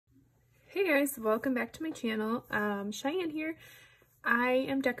Hey guys, welcome back to my channel. Cheyenne here. I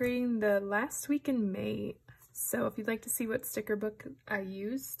am decorating the last week in May, so if you'd like to see what sticker book I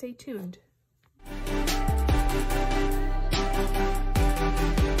use, stay tuned.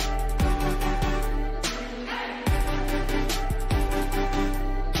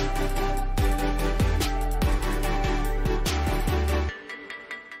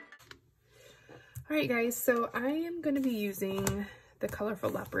 Alright guys, so I am going to be using the Colorful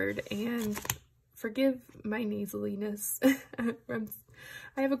Leopard, and forgive my nasaliness.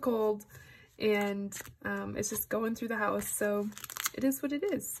 I have a cold and it's just going through the house, so it is what it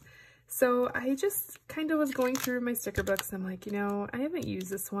is. So I just kind of was going through my sticker books and I'm like, you know, I haven't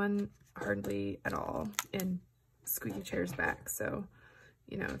used this one hardly at all, and Squeaky Chair's back, so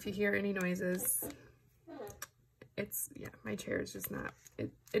you know, if you hear any noises, it's, yeah, my chair is just not,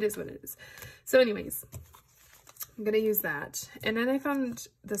 it is what it is. So anyways, I'm gonna use that. And then I found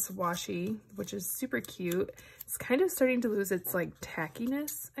this washi, which is super cute. It's kind of starting to lose its like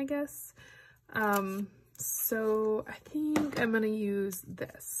tackiness, I guess. So I think I'm gonna use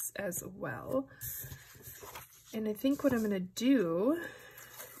this as well. And I think what I'm gonna do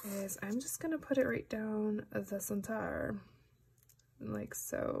is I'm just gonna put it right down the center, like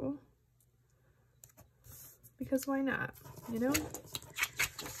so. Because why not, you know?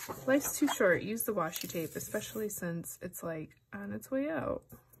 Life's too short. Use the washi tape, especially since it's like on its way out.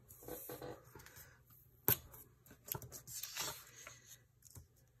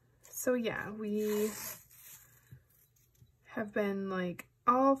 So yeah, we have been like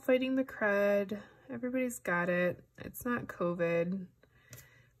all fighting the crud. Everybody's got it. It's not COVID,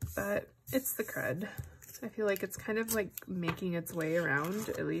 but it's the crud. I feel like it's kind of like making its way around,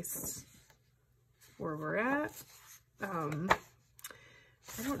 at least where we're at.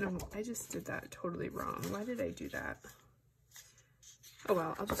 I don't know, I just did that totally wrong. Why did I do that? Oh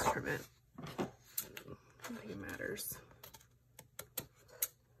well, I'll just trim it. I don't think it matters.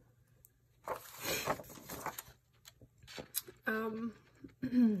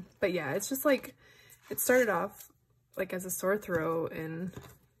 But yeah, it's just like, it started off like as a sore throat, and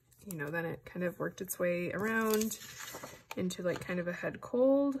you know, then it kind of worked its way around into like kind of a head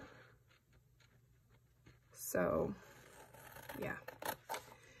cold. So yeah,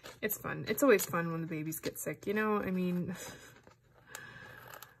 it's fun. It's always fun when the babies get sick, you know? I mean,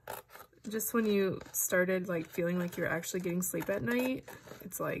 just when you started like feeling like you're actually getting sleep at night,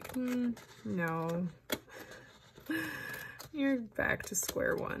 it's like, no. You're back to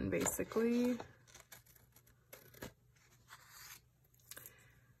square one, basically.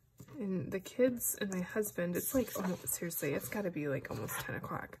 And the kids and my husband, it's like, oh, seriously, it's gotta be like almost 10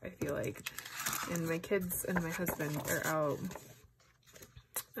 o'clock, I feel like. And my kids and my husband are out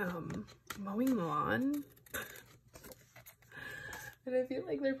mowing the lawn. And I feel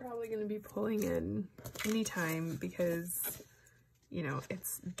like they're probably gonna be pulling in anytime because, you know,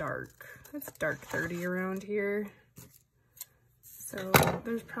 it's dark. It's dark 30 around here. So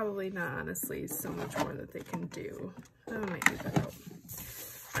there's probably not, honestly, so much more that they can do. I might leave that out.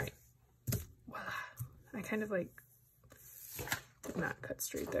 Alright. Voila. I kind of like did not cut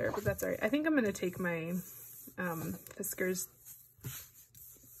straight there, but that's alright. I think I'm going to take my Fiskars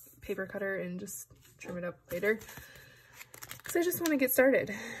paper cutter and just trim it up later, because I just want to get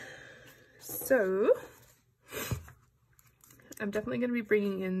started. So I'm definitely going to be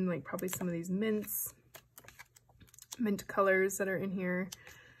bringing in like probably some of these mint colors that are in here.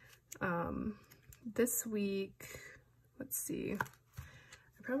 This week, let's see,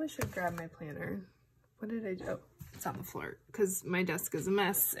 I probably should grab my planner. What did I do? Oh, it's on the floor because my desk is a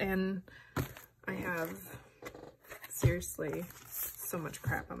mess and I have seriously so much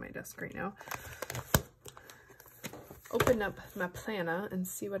crap on my desk right now. Open up my planner and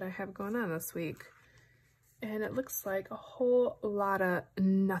see what I have going on this week. And it looks like a whole lot of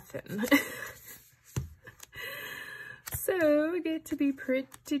nothing. So, we get to be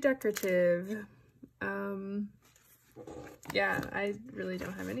pretty decorative. Yeah, I really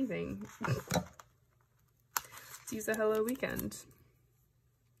don't have anything. Let's use a Hello Weekend,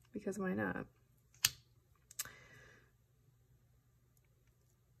 because why not?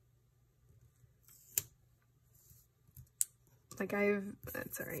 Like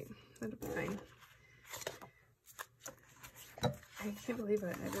that's alright, that'll be fine. I can't believe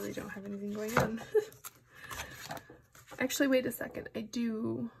it, I really don't have anything going on. Actually, wait a second. I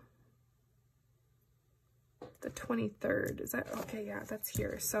do the 23rd. Is that okay? Yeah, that's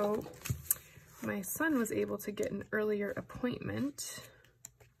here. So my son was able to get an earlier appointment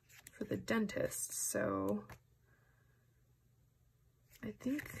for the dentist. So I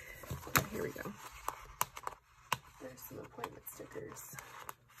think, oh, here we go. There's some appointment stickers.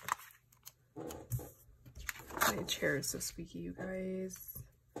 My chair is so squeaky, you guys.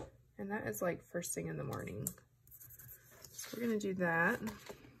 And that is like first thing in the morning. So we're gonna do that.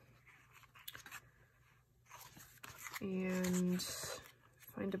 And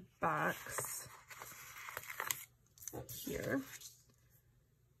find a box here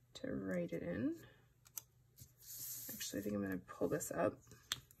to write it in. Actually, I think I'm gonna pull this up.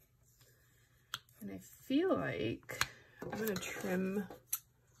 And I feel like I'm gonna trim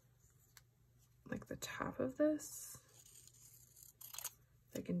like the top of this.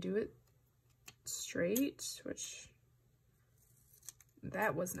 I can do it straight, which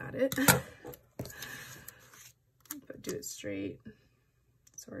that was not it. But do it straight,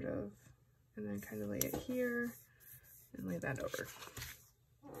 sort of, and then kind of lay it here and lay that over.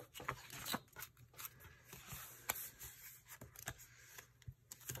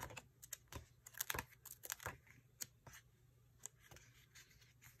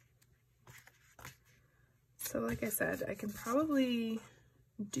 So like I said, I can probably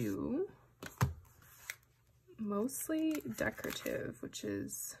do mostly decorative, which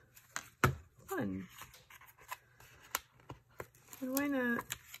is fun. And why not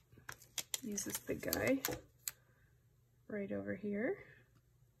use this big guy right over here,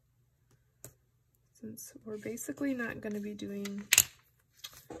 since we're basically not going to be doing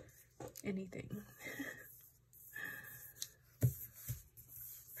anything.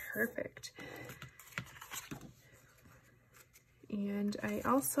 Perfect. And I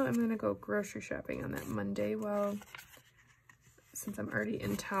also am going to go grocery shopping on that Monday, well, since I'm already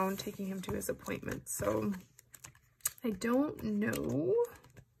in town taking him to his appointment. So I don't know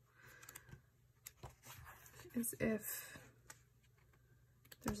as if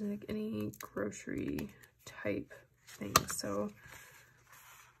there's like any grocery type thing. So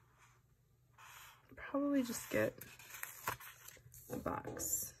probably just get a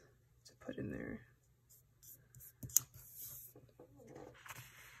box to put in there.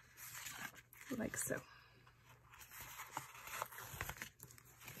 Like so.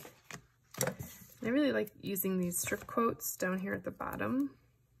 I really like using these strip quotes down here at the bottom.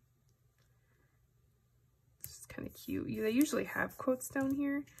 It's just kind of cute. They usually have quotes down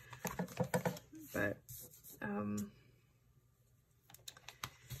here, but I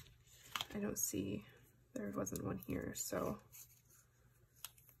don't see, there wasn't one here, so.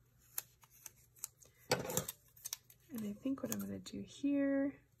 And I think what I'm going to do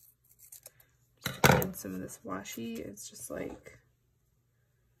here, just put in some of this washi. It's just like,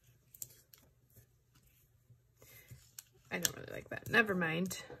 I don't really like that. Never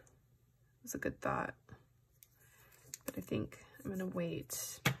mind. It was a good thought. But I think I'm gonna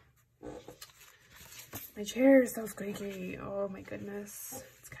wait. My chair is so squeaky. Oh my goodness.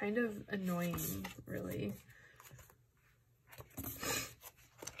 It's kind of annoying, really.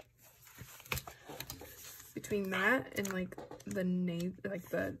 Between that and like the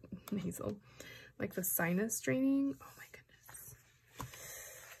nasal, like the sinus draining. Oh my goodness.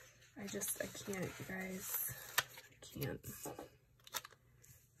 I can't, you guys. Can't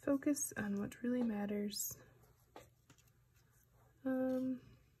focus on what really matters. I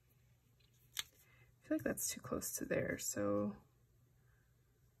feel like that's too close to there, so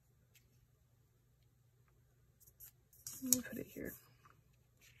let me put it here.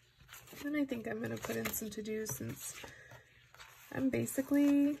 And I think I'm going to put in some to-dos since I'm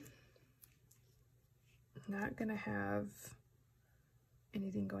basically not going to have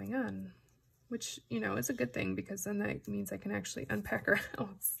anything going on. Which, you know, is a good thing because then that means I can actually unpack our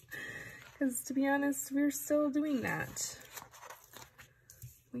house. Because to be honest, we're still doing that.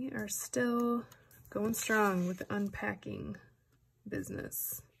 We are still going strong with the unpacking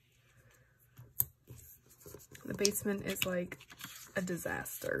business. The basement is like a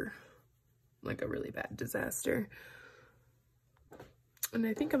disaster. Like a really bad disaster. And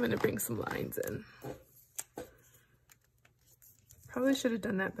I think I'm going to bring some lines in. Probably should have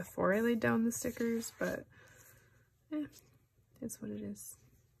done that before I laid down the stickers, but it's what it is.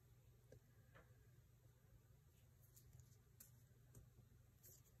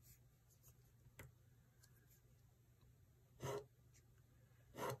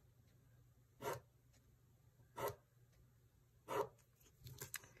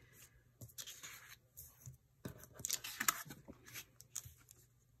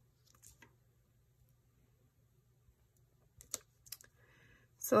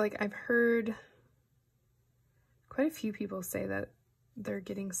 So like I've heard quite a few people say that they're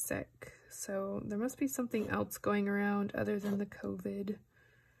getting sick. So there must be something else going around other than the COVID.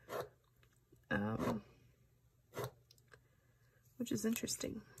 Which is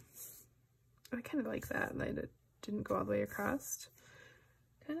interesting. I kind of like that it didn't go all the way across.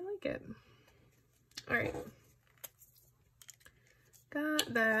 Kind of like it. All right.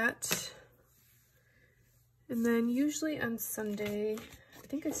 got that. And then usually on Sunday, I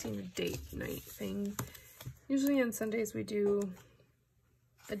think I've seen a date night thing. Usually on Sundays we do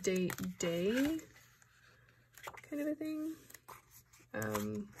a date day kind of a thing.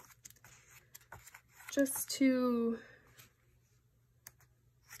 Just to,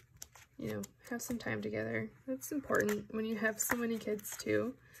 you know, have some time together. That's important when you have so many kids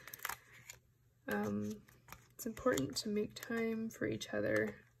too. It's important to make time for each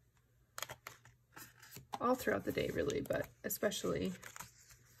other all throughout the day really, but especially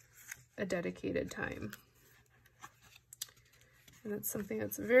a dedicated time. And that's something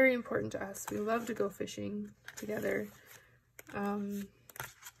that's very important to us. We love to go fishing together. And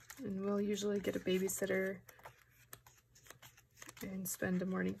we'll usually get a babysitter and spend a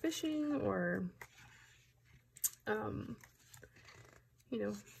morning fishing, or, you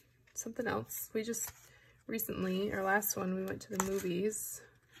know, something else. We just recently, our last one, we went to the movies,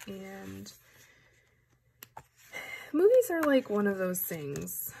 and movies are like one of those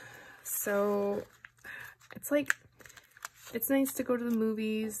things. So it's like, it's nice to go to the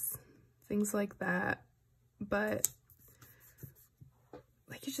movies, things like that, but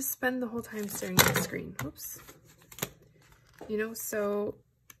like you just spend the whole time staring at the screen. Whoops. You know, so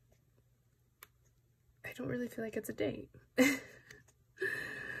I don't really feel like it's a date.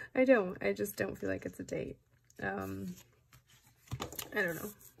 I just don't feel like it's a date. I don't know.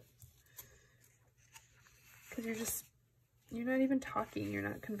 Because you're not even talking, you're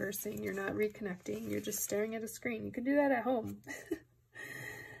not conversing, you're not reconnecting, you're just staring at a screen. You could do that at home.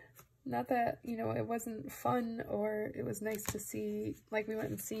 Not that, you know, it wasn't fun or it was nice to see, like we went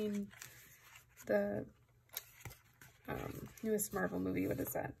and seen the newest Marvel movie, what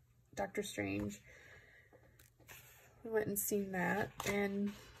is that? Doctor Strange. We went and seen that,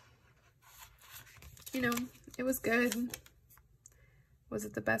 and, you know, it was good. Was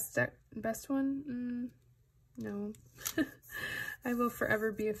it the best one? No. I will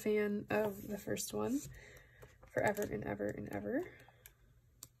forever be a fan of the first one. Forever and ever and ever.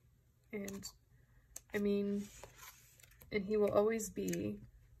 And, I mean, and he will always be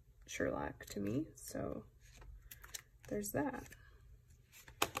Sherlock to me, so there's that.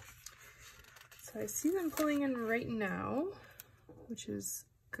 So I see them pulling in right now, which is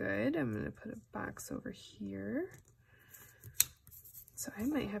good. I'm going to put a box over here. So I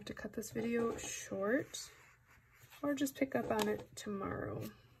might have to cut this video short or just pick up on it tomorrow,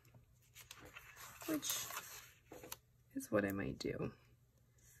 which is what I might do.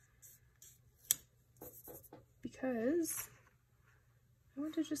 Because I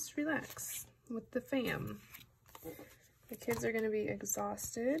want to just relax with the fam. The kids are going to be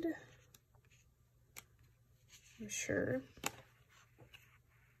exhausted, I'm sure.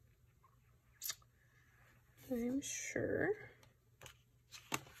 I'm sure.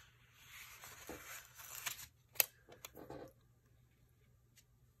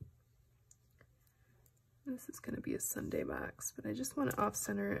 This is going to be a Sunday box, but I just want to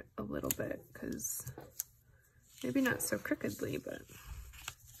off-center it a little bit because maybe not so crookedly, but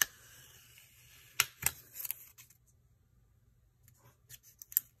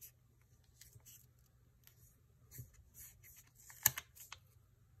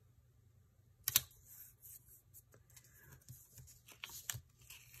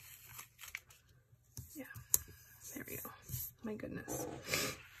yeah, there we go. My goodness.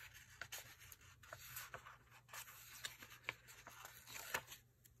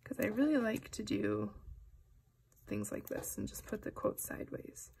 Because I really like to do things like this and just put the quote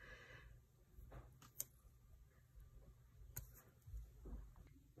sideways.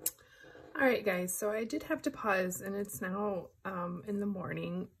 All right, guys, so I did have to pause, and it's now in the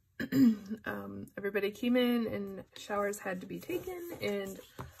morning. Everybody came in and showers had to be taken and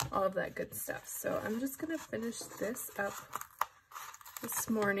all of that good stuff. So I'm just gonna finish this up this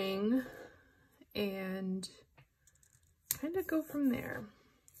morning and kind of go from there.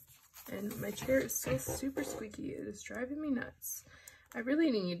 And my chair is still super squeaky. It is driving me nuts. I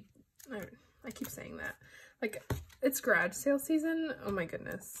really need, I keep saying that. Like, it's garage sale season. Oh my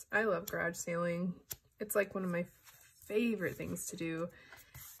goodness. I love garage sailing. It's like one of my favorite things to do.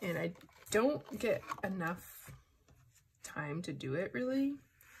 And I don't get enough time to do it really.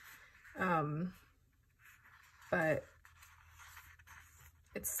 But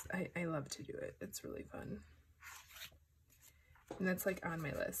I love to do it. It's really fun. And that's like on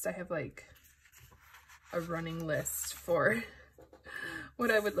my list. I have like a running list for what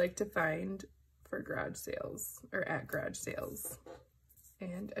I would like to find for garage sales or at garage sales.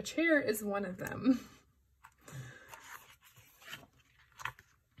 And a chair is one of them.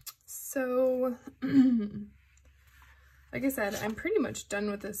 So like I said, I'm pretty much done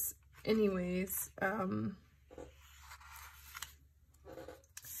with this anyways.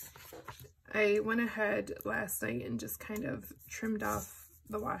 I went ahead last night and just kind of trimmed off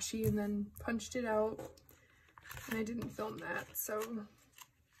the washi and then punched it out, and I didn't film that, so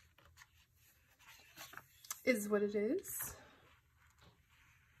is what it is.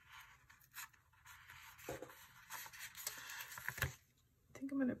 I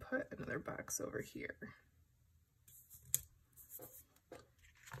think I'm gonna put another box over here.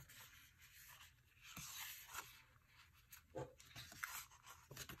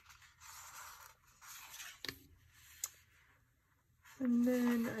 And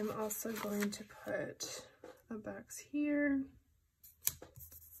then I'm also going to put a box here.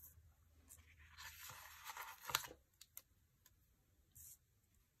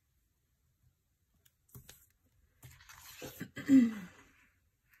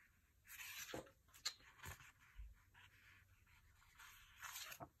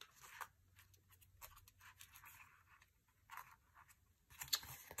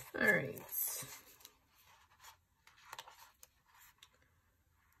 All right.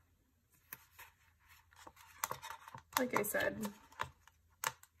 Like I said,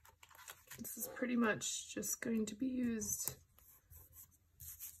 this is pretty much just going to be used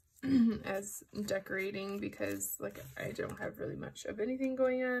as decorating because like I don't have really much of anything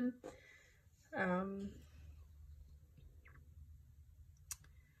going on.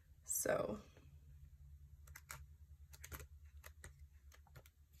 So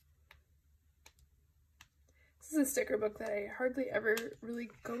this is a sticker book that I hardly ever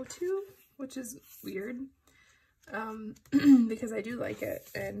really go to, which is weird. Because I do like it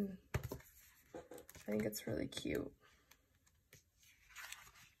and I think it's really cute.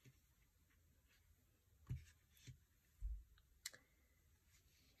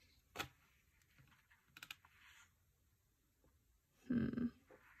 I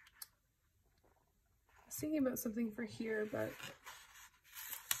was thinking about something for here, but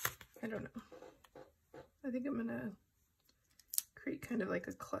I don't know. I think I'm gonna create kind of like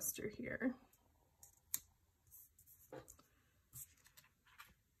a cluster here.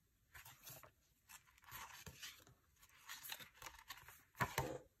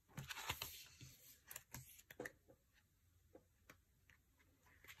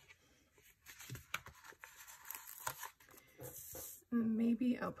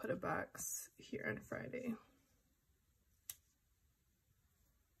 Maybe I'll put a box here on Friday.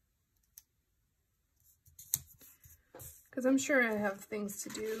 Because I'm sure I have things to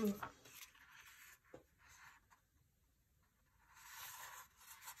do.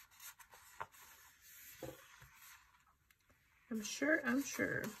 I'm sure.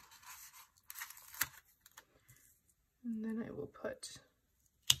 And then I will put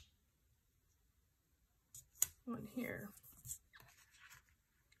one here.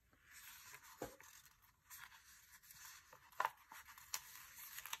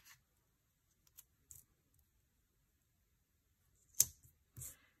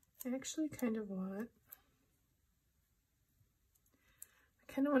 I actually kind of want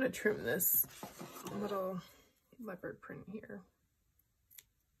to trim this little leopard print here.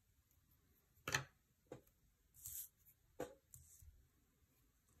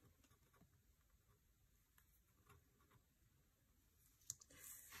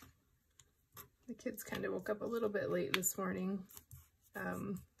 The kids kind of woke up a little bit late this morning. That's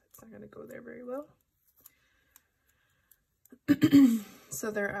not going to go there very well. So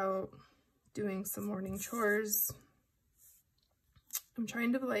they're out doing some morning chores. I'm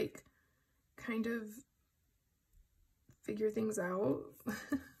trying to like kind of figure things out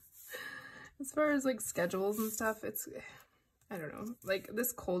as far as like schedules and stuff. It's, I don't know, like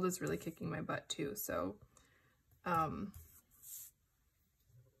this cold is really kicking my butt too. So,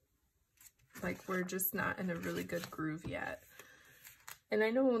 like we're just not in a really good groove yet. And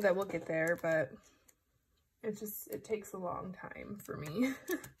I know that we'll get there, but it takes a long time for me.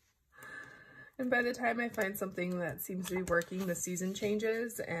 And by the time I find something that seems to be working, the season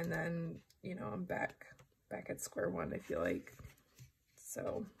changes, and then, you know, I'm back at square one, I feel like.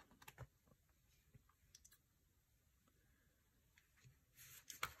 So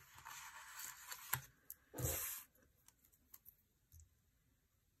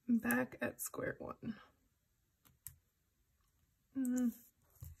I'm back at square one.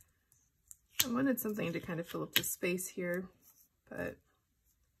 I wanted something to kind of fill up the space here, but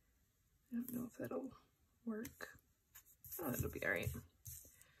I don't know if that'll work. Oh, it'll be all right.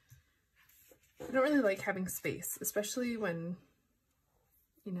 I don't really like having space, especially when,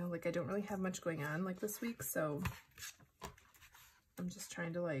 you know, like I don't really have much going on like this week, so I'm just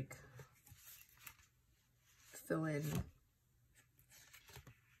trying to like fill in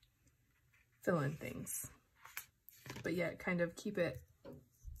fill in things, but yet kind of keep it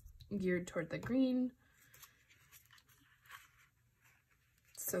geared toward the green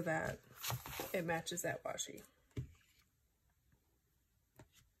so that it matches that washi.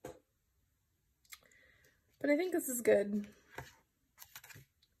 But I think this is good. I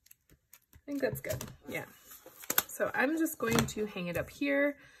think that's good, yeah. So I'm just going to hang it up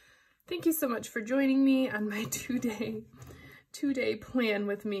here. Thank you so much for joining me on my two-day plan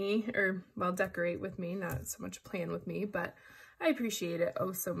with me, or well, decorate with me, not so much plan with me, but I appreciate it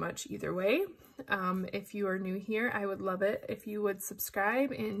oh so much either way. If you are new here, I would love it if you would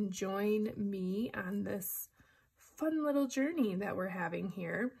subscribe and join me on this fun little journey that we're having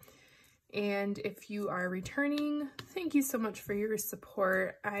here. And if you are returning, thank you so much for your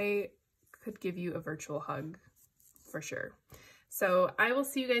support. I could give you a virtual hug for sure. So I will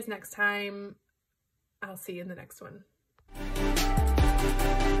see you guys next time. I'll see you in the next one.